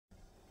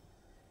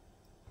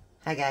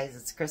Hi guys,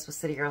 it's Chris with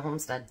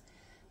Citygirlhomestead.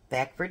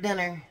 Back for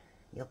dinner.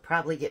 You'll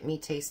probably get me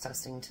taste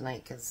testing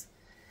tonight because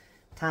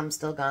Tom's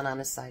still gone on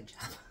his side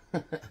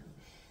job.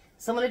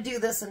 So I'm going to do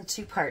this in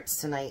two parts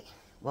tonight.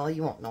 Well,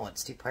 you won't know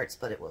it's two parts,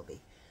 but it will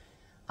be.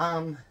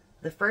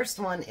 The first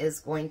one is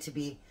going to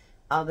be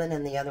oven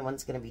and the other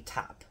one's going to be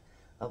top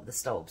of the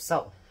stove.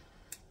 So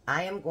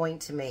I am going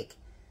to make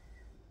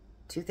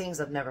two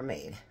things I've never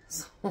made.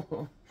 So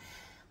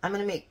I'm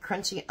going to make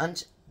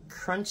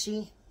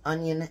crunchy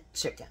onion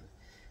chicken.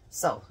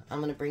 So I'm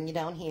going to bring you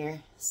down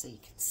here so you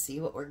can see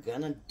what we're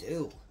going to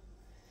do.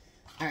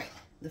 All right,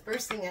 the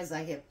first thing is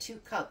I have 2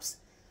 cups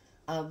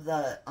of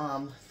the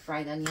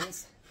fried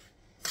onions,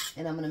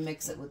 and I'm going to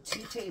mix it with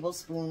 2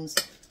 tablespoons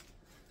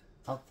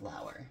of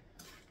flour.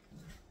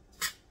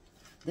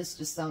 This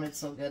just sounded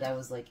so good, I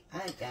was like,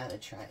 I gotta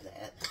try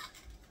that.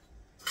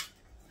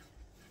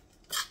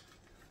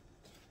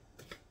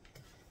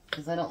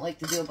 Because I don't like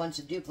to do a bunch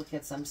of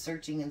duplicates. I'm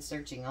searching and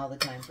searching all the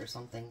time for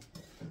something.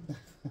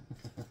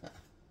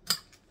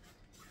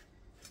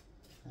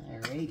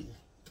 Alrighty.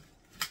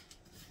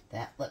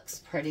 That looks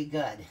pretty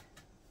good.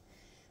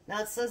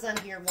 Now it says on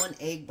here 1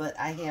 egg, but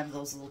I have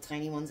those little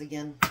tiny ones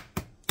again.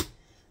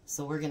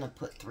 So we're going to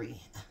put 3.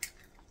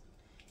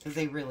 Because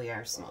they really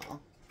are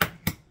small. I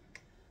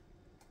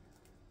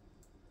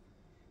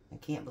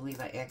can't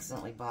believe I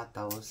accidentally bought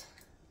those.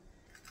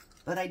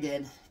 But I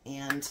did,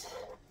 and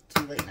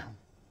too late now.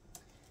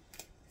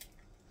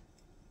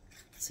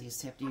 So you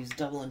just have to use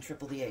double and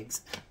triple the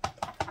eggs.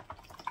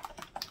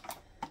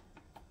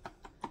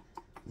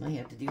 Might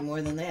have to do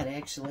more than that,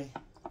 actually.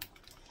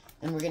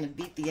 And we're going to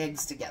beat the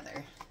eggs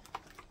together.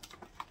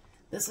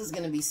 This is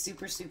going to be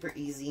super, super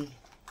easy.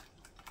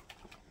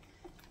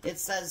 It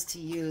says to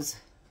use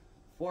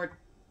 4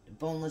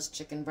 boneless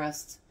chicken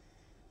breasts.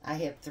 I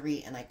have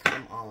 3, and I cut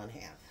them all in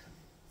half.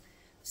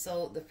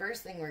 So the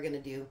first thing we're going to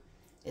do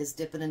is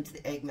dip it into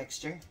the egg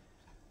mixture.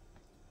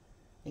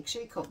 Make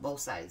sure you coat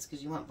both sides,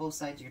 because you want both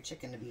sides of your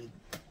chicken to be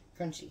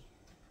crunchy.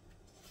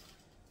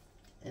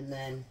 And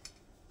then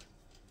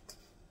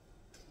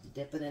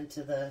dip it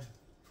into the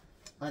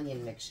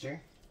onion mixture.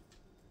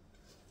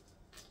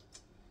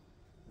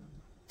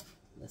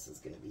 This is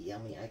going to be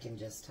yummy, I can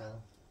just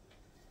tell.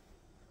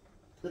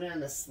 Put it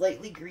on a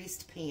slightly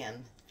greased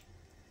pan.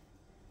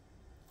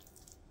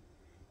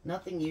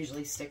 Nothing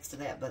usually sticks to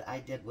that, but I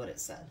did what it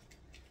said.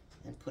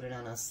 And put it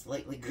on a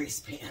slightly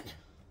greased pan.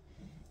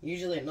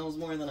 Usually it knows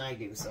more than I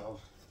do, so.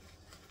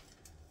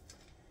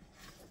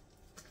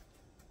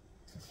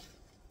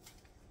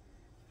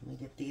 Let me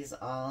get these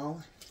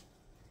all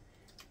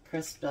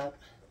crisped up.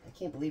 I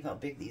can't believe how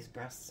big these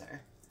breasts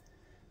are.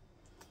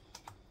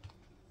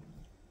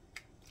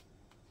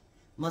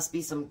 Must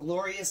be some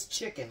glorious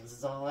chickens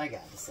is all I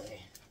got to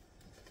say.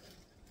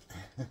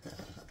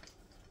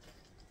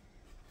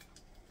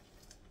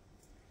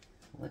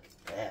 Look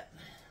at that.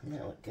 Doesn't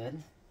that look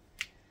good?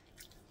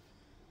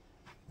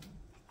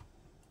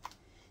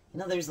 You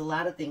know, there's a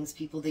lot of things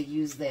people, they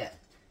use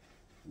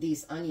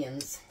these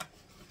onions,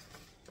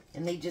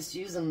 and they just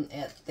use them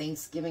at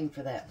Thanksgiving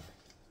for that,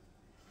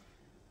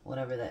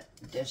 whatever that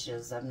dish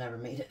is. I've never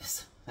made it,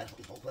 so I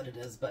don't know what it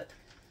is, but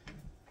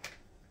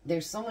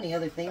there's so many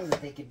other things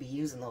that they could be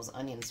using those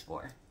onions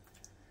for.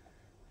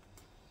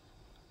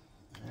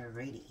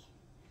 Alrighty.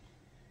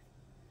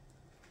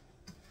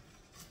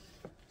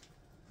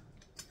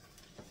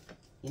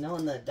 You know,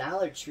 and the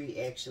Dollar Tree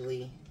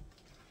actually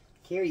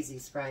carries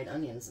these fried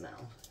onions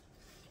now.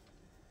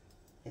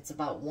 It's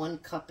about 1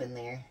 cup in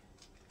there.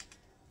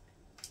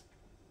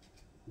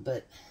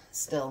 But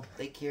still,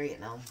 they carry it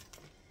now.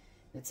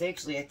 It's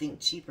actually, I think,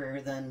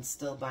 cheaper than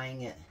still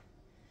buying it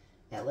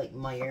at like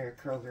Meijer,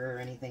 Kroger, or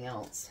anything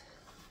else.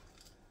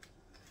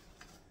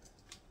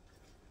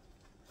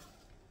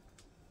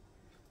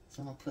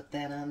 So I'm going to put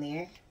that on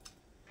there.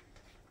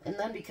 And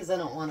then because I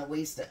don't want to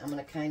waste it, I'm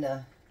going to kind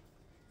of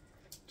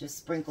just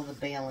sprinkle the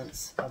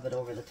balance of it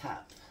over the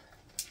top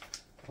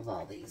of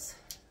all these.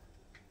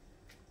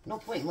 No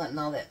point in letting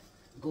all that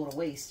go to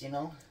waste, you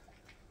know.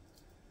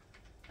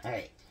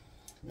 Alright.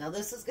 Now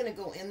this is going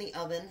to go in the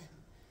oven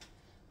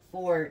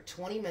for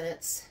 20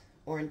 minutes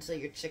or until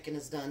your chicken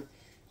is done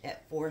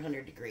at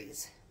 400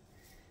 degrees.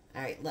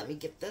 Alright, let me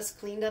get this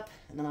cleaned up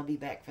and then I'll be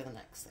back for the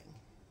next thing.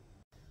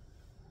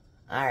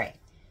 Alright.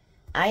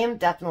 I am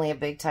definitely a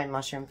big time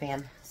mushroom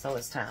fan. So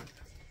is Tom.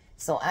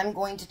 So I'm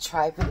going to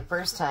try for the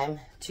first time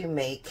to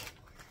make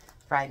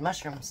fried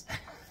mushrooms.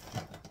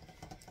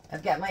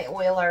 I've got my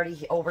oil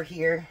already over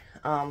here,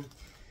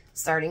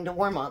 starting to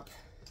warm up.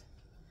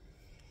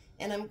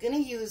 And I'm going to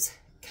use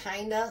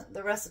kinda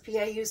the recipe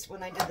I used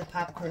when I did the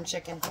popcorn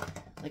chicken.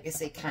 Like I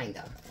say,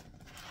 kinda.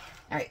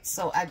 Alright,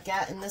 so I've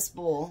got in this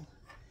bowl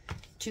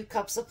 2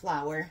 cups of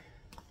flour.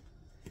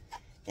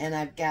 And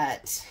I've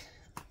got,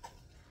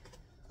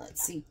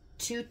 let's see,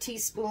 2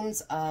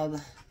 teaspoons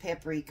of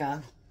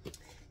paprika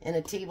and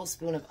a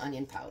tablespoon of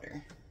onion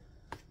powder.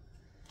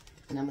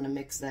 And I'm going to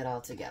mix that all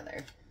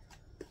together.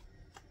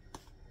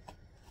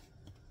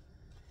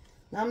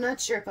 Now I'm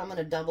not sure if I'm going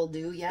to double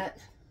do yet.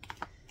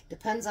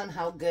 Depends on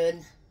how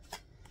good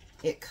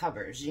it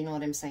covers, you know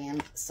what I'm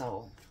saying?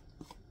 So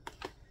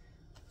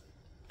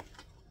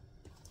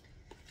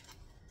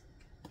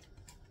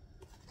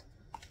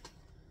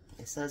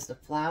it says to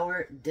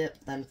flour,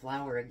 dip, then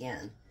flour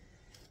again.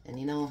 And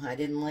you know, I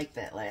didn't like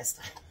that last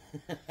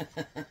time.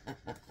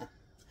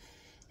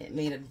 It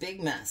made a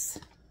big mess,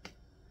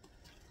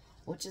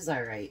 which is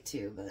all right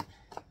too, but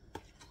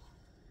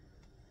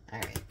all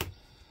right.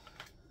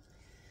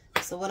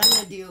 So what I'm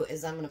going to do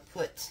is I'm going to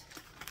put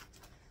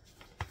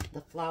the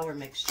flour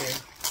mixture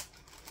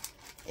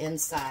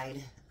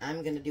inside.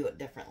 I'm going to do it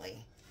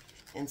differently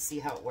and see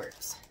how it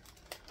works.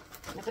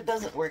 And if it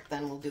doesn't work,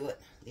 then we'll do it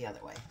the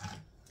other way.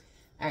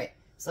 All right,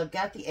 so I've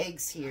got the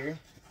eggs here.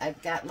 I've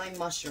got my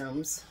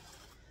mushrooms.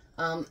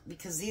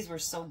 Because these were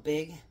so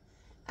big,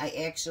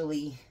 I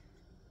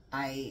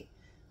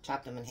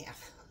chopped them in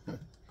half.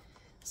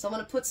 So I'm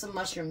going to put some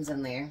mushrooms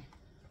in there.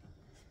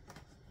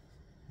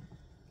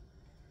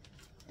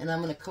 And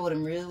I'm going to coat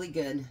them really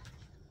good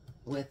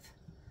with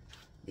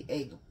the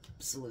egg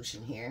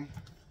solution here.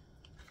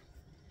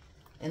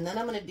 And then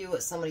I'm going to do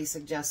what somebody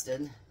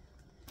suggested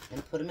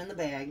and put them in the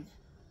bag.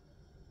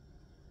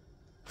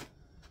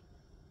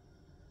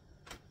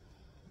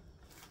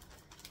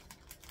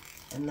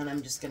 And then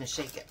I'm just going to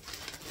shake it.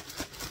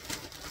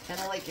 Kind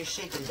of like your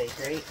shake and bake,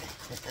 right?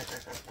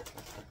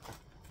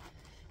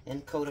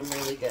 And coat them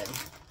really good.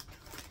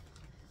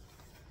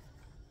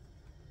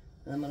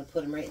 And I'm going to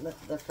put them right in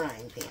the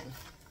frying pan.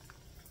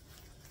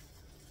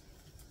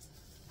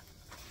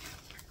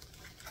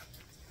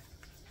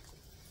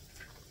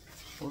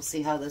 We'll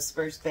see how this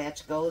first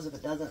batch goes. If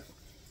it doesn't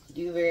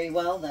do very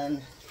well,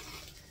 then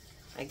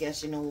I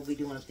guess, you know, we'll be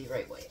doing it the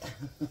right way.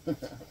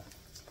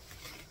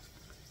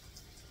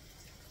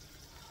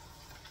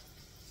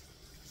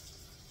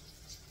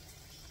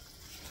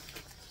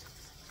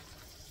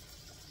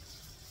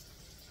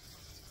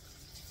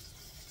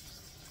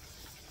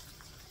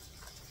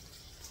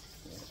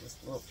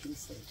 Just a little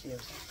piece there, too.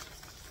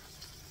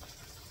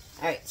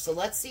 All right, so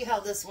let's see how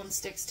this one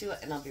sticks to it,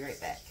 and I'll be right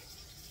back.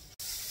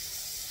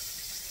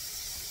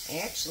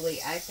 Actually,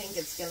 I think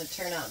it's going to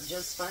turn out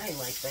just fine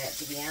like that,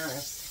 to be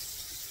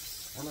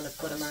honest. I'm going to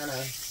put them on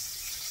a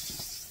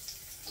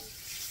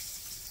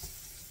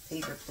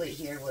paper plate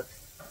here with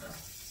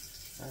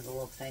a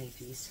little tiny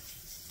piece.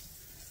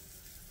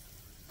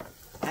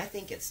 I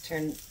think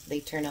they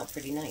turn out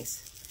pretty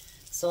nice.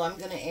 So I'm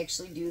going to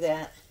actually do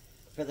that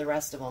for the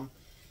rest of them.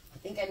 I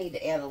think I need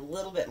to add a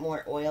little bit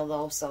more oil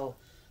though, so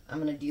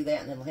I'm going to do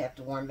that and then it'll have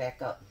to warm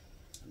back up.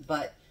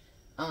 But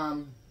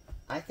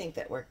I think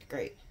that worked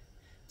great.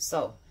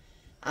 So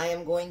I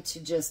am going to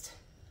just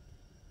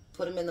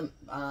put them in the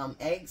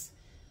eggs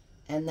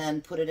and then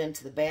put it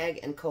into the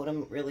bag and coat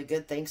them really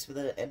good. Thanks for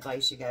the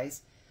advice, you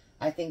guys.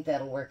 I think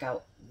that'll work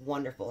out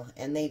wonderful,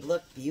 and they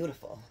look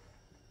beautiful.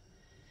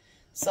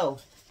 So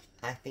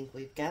I think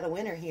we've got a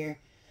winner here.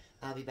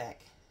 I'll be back.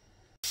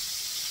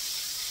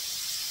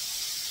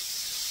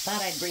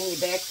 Thought I'd bring you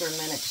back for a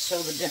minute to show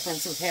the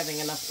difference of having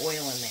enough oil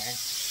in there.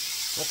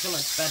 Look how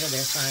much better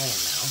they're frying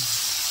now.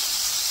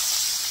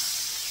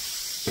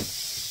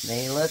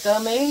 They look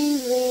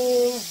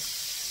amazing.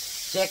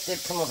 Jack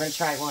did come over and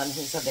try one.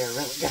 He said they were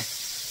really good.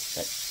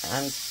 But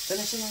I'm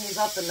finishing these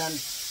up, and then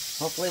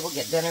hopefully we'll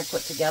get dinner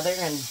put together,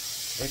 and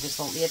there just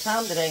won't be a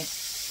Tom today.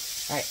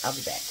 All right, I'll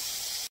be back.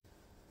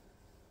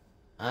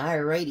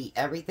 Alrighty,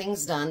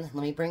 everything's done.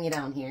 Let me bring you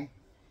down here.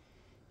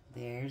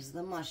 There's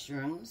the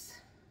mushrooms.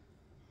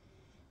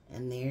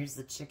 And there's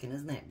the chicken.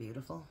 Isn't that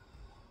beautiful?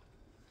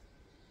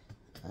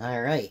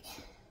 All right.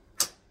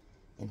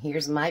 And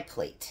here's my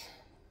plate.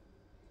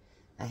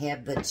 I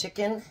have the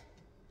chicken,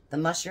 the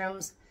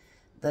mushrooms,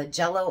 the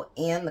Jell-O,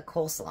 and the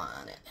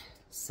coleslaw on it.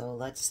 So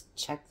let's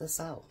check this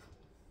out.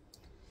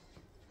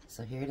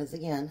 So here it is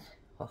again.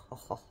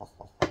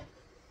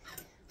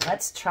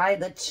 Let's try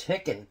the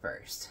chicken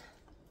first.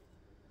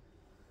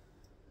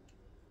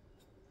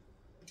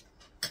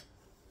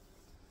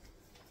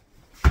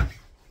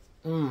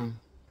 Mmm.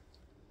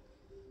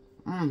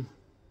 Mmm.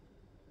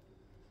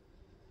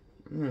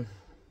 Mmm.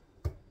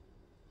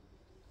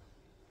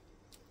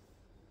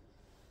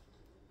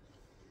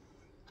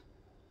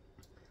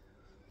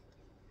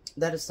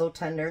 That is so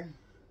tender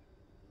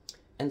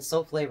and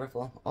so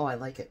flavorful. Oh, I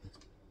like it.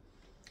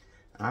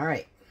 All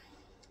right.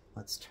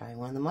 Let's try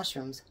one of the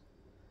mushrooms.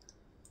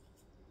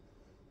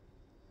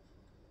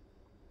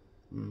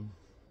 Mmm.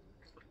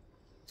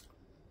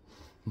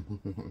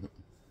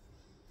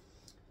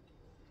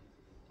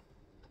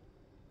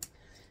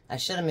 I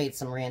should have made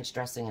some ranch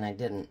dressing, and I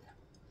didn't.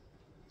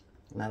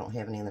 And I don't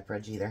have any in the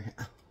fridge either,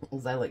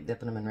 because I like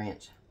dipping them in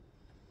ranch.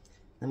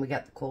 Then we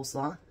got the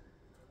coleslaw.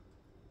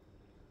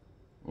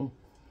 Mm.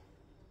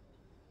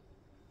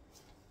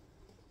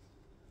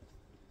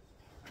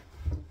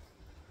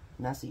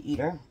 Messy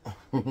eater.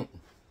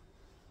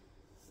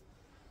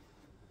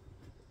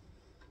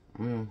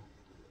 Mm.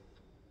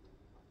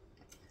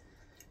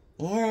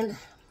 And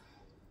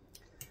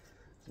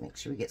make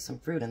sure we get some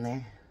fruit in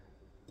there.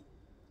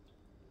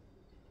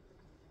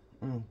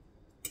 Mm.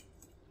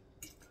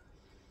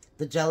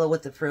 The Jell-O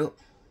with the fruit.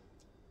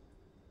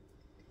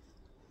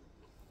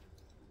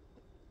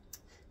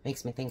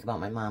 Makes me think about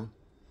my mom.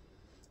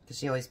 Because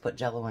she always put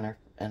Jello in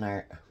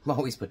our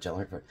always put Jello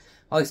in fruit.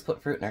 Always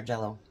put fruit in our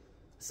Jello.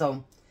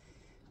 So,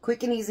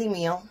 quick and easy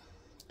meal.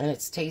 And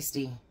it's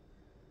tasty.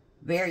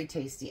 Very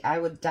tasty. I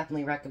would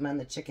definitely recommend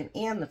the chicken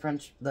and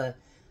the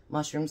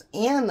mushrooms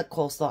and the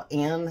coleslaw,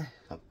 and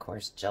of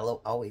course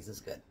Jello always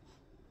is good.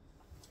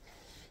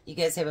 You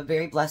guys have a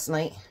very blessed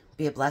night.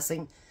 Be a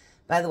blessing.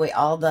 By the way,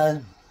 all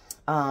the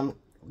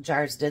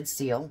jars did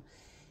seal,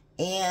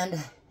 and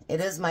it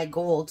is my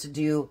goal to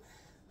do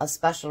a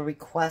special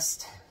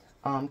request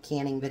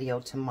canning video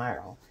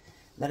tomorrow.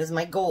 That is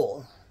my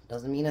goal.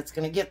 Doesn't mean it's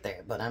going to get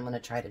there, but I'm going to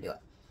try to do it.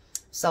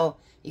 So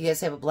you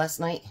guys have a blessed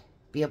night.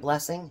 Be a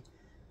blessing.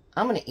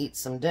 I'm going to eat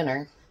some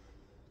dinner.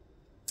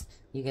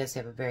 You guys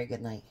have a very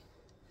good night.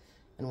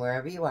 And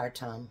wherever you are,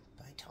 Tom.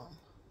 Bye, Tom.